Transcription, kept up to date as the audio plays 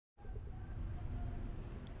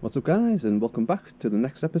What's up guys, and welcome back to the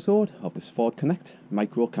next episode of this Ford Connect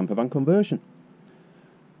micro campervan conversion.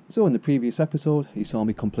 So in the previous episode you saw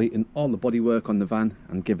me completing all the bodywork on the van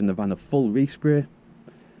and giving the van a full respray.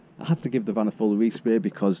 I had to give the van a full respray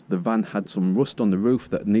because the van had some rust on the roof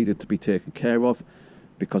that needed to be taken care of,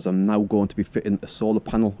 because I'm now going to be fitting a solar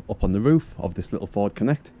panel up on the roof of this little Ford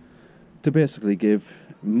Connect to basically give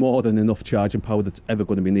more than enough charging power that's ever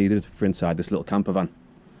going to be needed for inside this little campervan.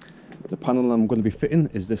 The panel I'm going to be fitting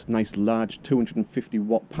is this nice large 250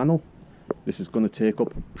 watt panel. This is going to take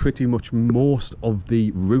up pretty much most of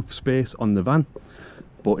the roof space on the van,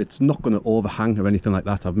 but it's not going to overhang or anything like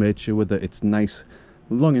that. I've made sure that it's nice,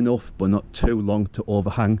 long enough but not too long to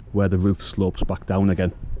overhang where the roof slopes back down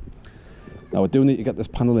again. Now I do need to get this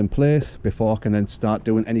panel in place before I can then start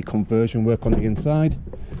doing any conversion work on the inside,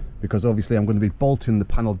 because obviously I'm going to be bolting the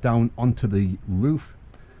panel down onto the roof,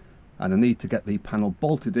 and I need to get the panel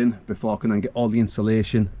bolted in before I can then get all the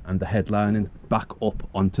insulation and the headlining back up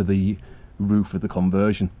onto the roof of the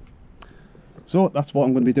conversion. So that's what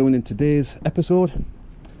I'm going to be doing in today's episode.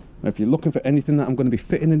 Now, if you're looking for anything that I'm going to be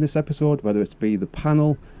fitting in this episode, whether it's be the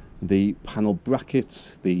panel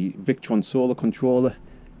brackets, the Victron solar controller,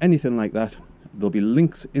 anything like that, there'll be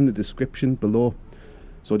links in the description below.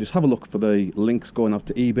 So just have a look for the links going out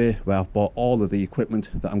to eBay, where I've bought all of the equipment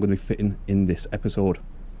that I'm going to be fitting in this episode.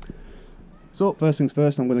 So first things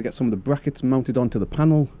first, I'm going to get some of the brackets mounted onto the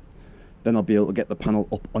panel. Then I'll be able to get the panel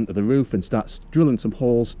up onto the roof and start drilling some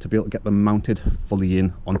holes to be able to get them mounted fully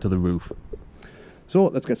in onto the roof. So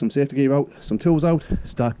let's get some safety gear out, some tools out,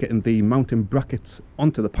 start getting the mounting brackets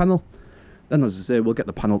onto the panel. Then, as I say, we'll get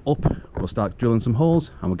the panel up, we'll start drilling some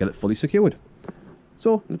holes and we'll get it fully secured.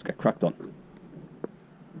 So let's get cracked on.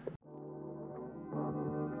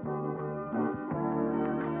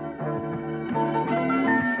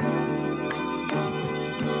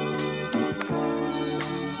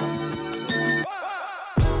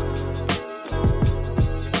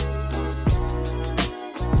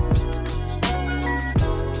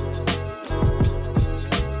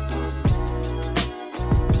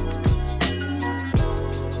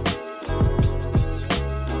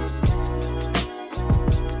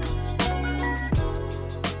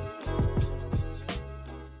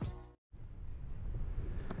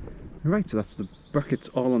 Right, so that's the brackets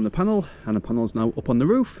all on the panel, and the panel's now up on the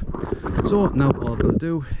roof. So now all I've got to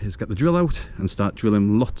do is get the drill out and start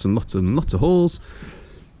drilling lots and lots and lots of holes,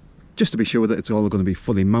 just to be sure that it's all going to be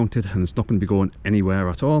fully mounted and it's not going to be going anywhere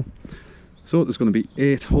at all. So there's going to be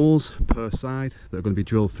 8 holes per side that are going to be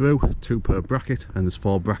drilled through, 2 per bracket, and there's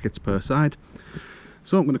 4 brackets per side.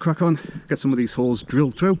 So I'm going to crack on, get some of these holes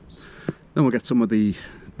drilled through, then we'll get some of the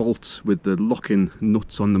bolts with the locking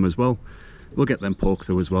nuts on them as well. We'll get them poked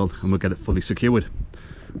through as well and we'll get it fully secured.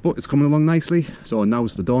 But it's coming along nicely, so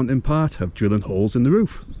now's the daunting part of drilling holes in the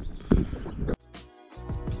roof.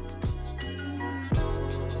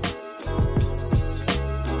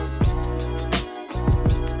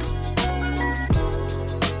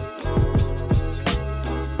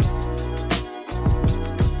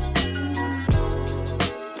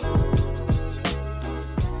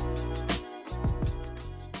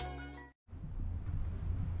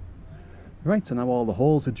 Right, so now all the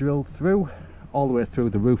holes are drilled through, all the way through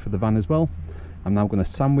the roof of the van as well. I'm now going to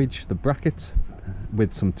sandwich the brackets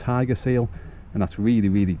with some Tiger Seal, and that's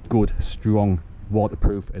really good, strong,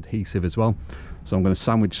 waterproof adhesive as well. So I'm going to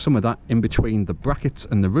sandwich some of that in between the brackets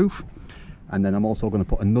and the roof, and then I'm also going to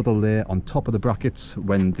put another layer on top of the brackets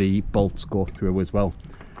when the bolts go through as well.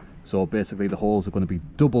 So basically the holes are going to be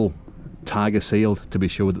double Tiger Sealed to be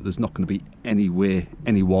sure that there's not going to be any way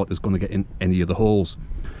any water is going to get in any of the holes.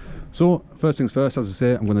 So first things first, as I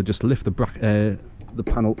say, I'm going to just lift the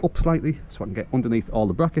panel up slightly so I can get underneath all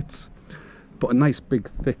the brackets, put a nice big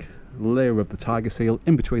thick layer of the Tiger Seal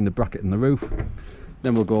in between the bracket and the roof.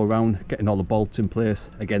 Then we'll go around getting all the bolts in place,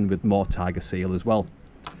 again with more Tiger Seal as well.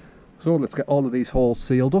 So let's get all of these holes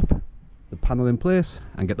sealed up, the panel in place,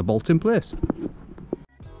 and get the bolts in place.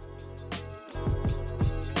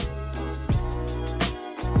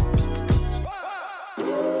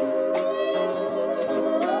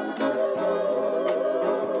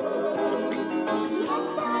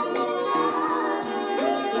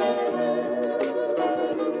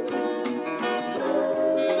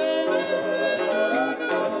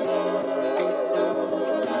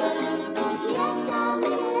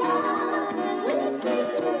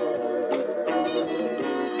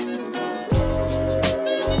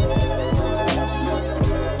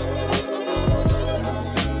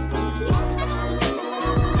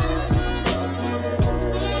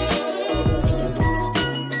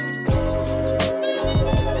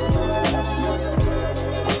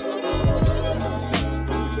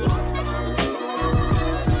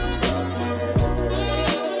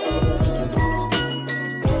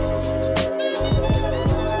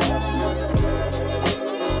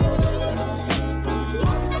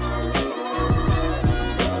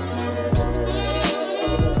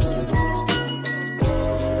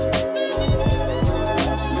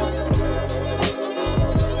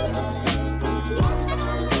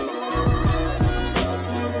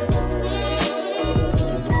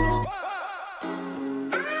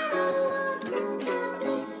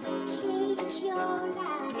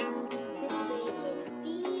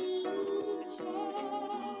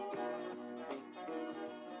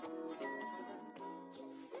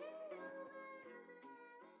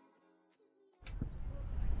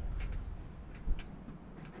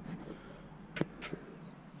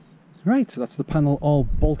 Right, so that's the panel all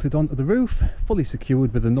bolted onto the roof, fully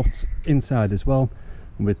secured with the nuts inside as well,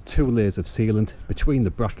 and with 2 layers of sealant between the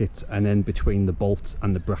brackets and then between the bolts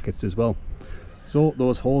and the brackets as well. So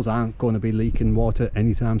those holes aren't going to be leaking water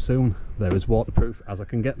anytime soon. They're as waterproof as I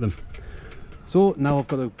can get them. So now I've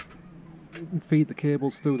got to feed the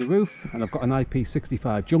cables through the roof, and I've got an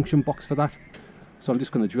IP65 junction box for that. So I'm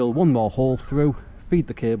just going to drill one more hole through, feed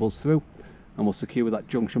the cables through, and we'll secure that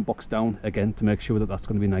junction box down again to make sure that that's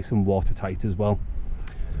going to be nice and watertight as well.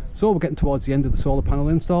 So we're getting towards the end of the solar panel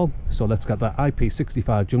install, so let's get that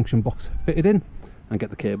IP65 junction box fitted in and get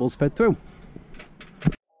the cables fed through.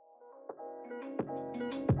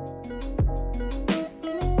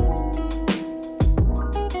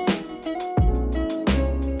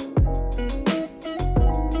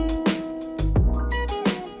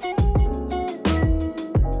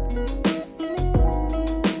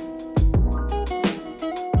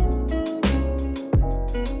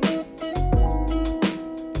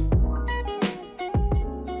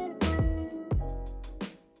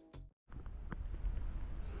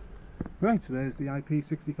 Right, so there's the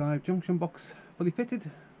IP65 junction box fully fitted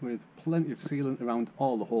with plenty of sealant around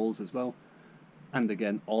all the holes as well, and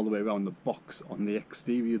again all the way around the box on the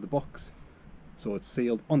exterior of the box. So it's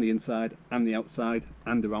sealed on the inside and the outside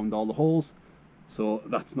and around all the holes, so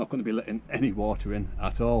that's not going to be letting any water in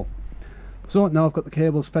at all. So now I've got the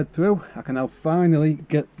cables fed through, I can now finally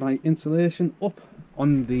get my insulation up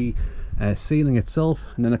on the ceiling itself,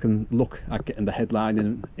 and then I can look at getting the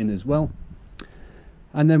headline in as well.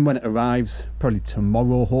 And then when it arrives, probably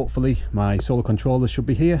tomorrow hopefully, my solar controller should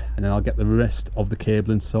be here, and then I'll get the rest of the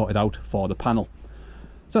cabling sorted out for the panel.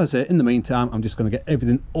 So as I say, in the meantime, I'm just going to get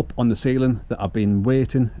everything up on the ceiling that I've been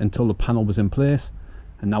waiting until the panel was in place,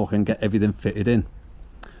 and now I can get everything fitted in.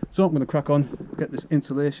 So I'm going to crack on, get this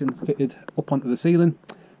insulation fitted up onto the ceiling,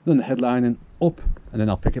 then the headlining up, and then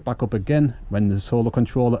I'll pick it back up again when the solar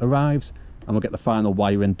controller arrives, and we'll get the final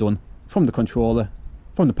wiring done from the controller,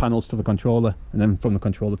 from the panels to the controller, and then from the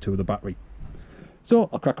controller to the battery. So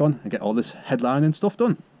I'll crack on and get all this headlining stuff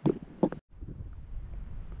done.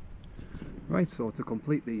 Right, so to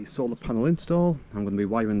complete the solar panel install, I'm going to be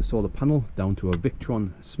wiring the solar panel down to a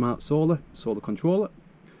Victron Smart Solar controller.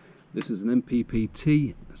 This is an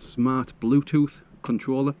MPPT smart Bluetooth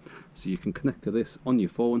controller, so you can connect to this on your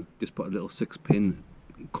phone. Just put a little 6-pin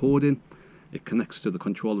cord in, it connects to the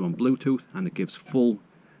controller on Bluetooth, and it gives full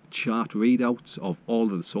chart readouts of all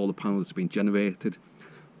of the solar panels that's been generated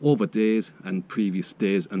over days and previous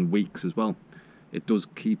days and weeks as well. It does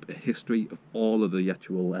keep a history of all of the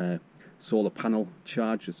actual solar panel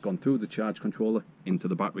charge that's gone through the charge controller into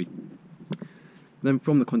the battery. Then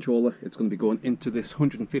from the controller, it's going to be going into this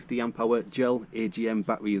 150 amp hour gel AGM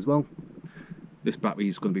battery as well. This battery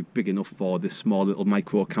is going to be big enough for this small little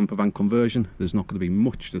micro campervan conversion. There's not going to be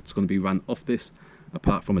much that's going to be ran off this,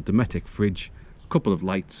 apart from a Dometic fridge, couple of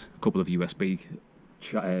lights, a couple of USB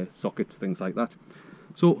sockets, things like that.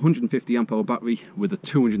 So 150 amp hour battery with a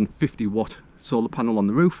 250 watt solar panel on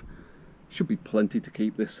the roof should be plenty to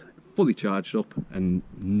keep this fully charged up and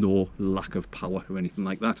no lack of power or anything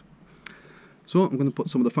like that. So I'm going to put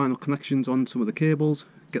some of the final connections on some of the cables,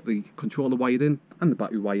 get the controller wired in and the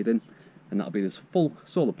battery wired in, and that'll be this full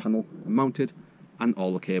solar panel mounted and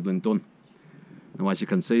all the cabling done. Now, as you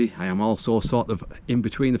can see, I am also sort of in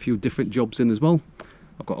between a few different jobs in as well.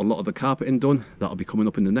 I've got a lot of the carpeting done, that'll be coming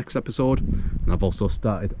up in the next episode, and I've also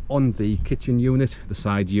started on the kitchen unit, the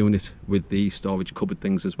side unit with the storage cupboard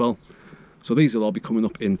things as well. So these will all be coming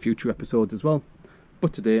up in future episodes as well,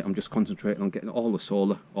 but today I'm just concentrating on getting all the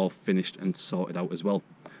solar all finished and sorted out as well.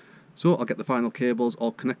 So I'll get the final cables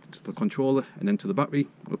all connected to the controller and then to the battery.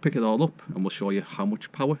 We'll pick it all up and we'll show you how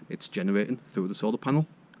much power it's generating through the solar panel,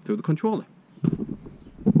 through the controller.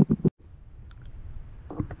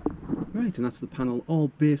 Right, and that's the panel all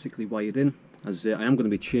basically wired in. As I am going to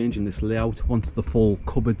be changing this layout once the full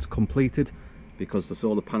cupboard's completed, because the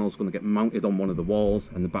solar panel is going to get mounted on one of the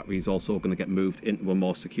walls and the battery is also going to get moved into a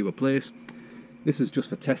more secure place. This is just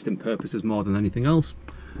for testing purposes more than anything else.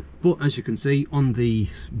 But as you can see on the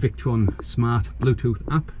Victron Smart Bluetooth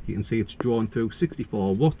app, you can see it's drawing through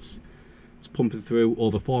 64 watts. It's pumping through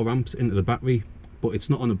over 4 amps into the battery, but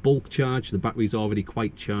it's not on a bulk charge. The battery's already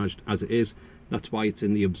quite charged as it is. That's why it's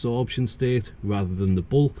in the absorption state rather than the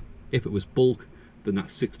bulk. If it was bulk, then that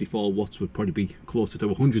 64 watts would probably be closer to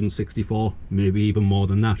 164, maybe even more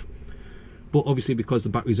than that. But obviously, because the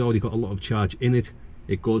battery's already got a lot of charge in it,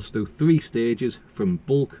 it goes through 3 stages, from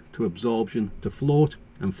bulk to absorption to float.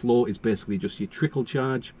 And float is basically just your trickle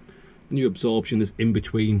charge, and your absorption is in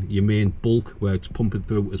between your main bulk, where it's pumping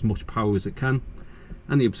through as much power as it can.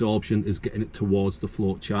 and the absorption is getting it towards the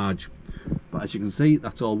float charge. But as you can see,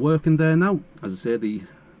 that's all working there now. As I say, the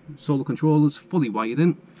solar controller's fully wired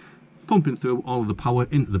in, pumping through all of the power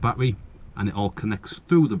into the battery, and it all connects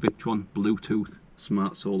through the Victron Bluetooth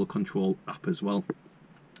smart solar control app as well.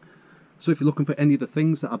 So if you're looking for any of the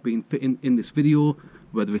things that I've been fitting in this video,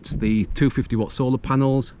 whether it's the 250 watt solar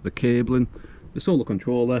panels, the cabling, the solar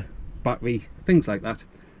controller, battery, things like that,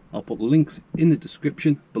 I'll put links in the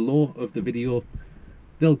description below of the video.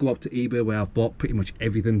 They'll go up to eBay, where I've bought pretty much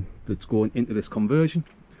everything that's going into this conversion.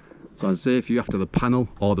 So as I say, if you're after the panel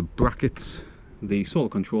or the brackets, the solar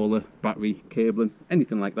controller, battery, cabling,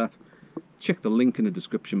 anything like that, check the link in the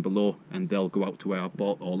description below and they'll go out to where I've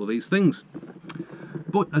bought all of these things.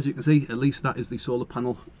 But as you can see, at least that is the solar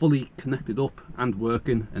panel fully connected up and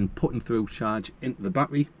working and putting through charge into the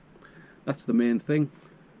battery. That's the main thing.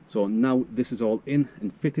 So now this is all in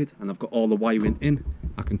and fitted and I've got all the wiring in,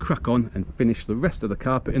 I can crack on and finish the rest of the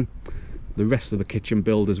carpeting, the rest of the kitchen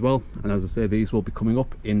build as well. And as I say, these will be coming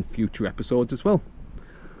up in future episodes as well.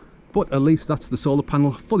 But at least that's the solar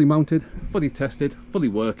panel fully mounted, fully tested, fully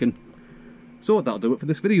working. So that'll do it for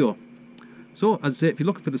this video. So as I say, if you're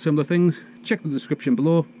looking for the similar things, check the description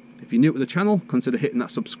below. If you're new to the channel, consider hitting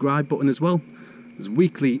that subscribe button as well. There's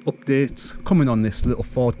weekly updates coming on this little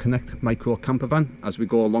Ford Connect micro camper van as we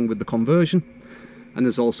go along with the conversion. And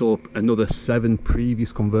there's also another 7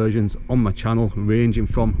 previous conversions on my channel, ranging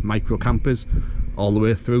from micro campers all the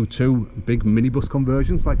way through to big minibus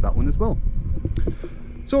conversions like that one as well.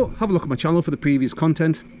 So have a look at my channel for the previous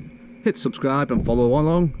content, hit subscribe and follow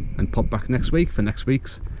along, and pop back next week for next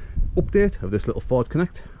week's update of this little Ford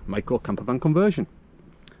Connect micro camper van conversion.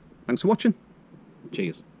 Thanks for watching.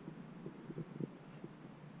 Cheers.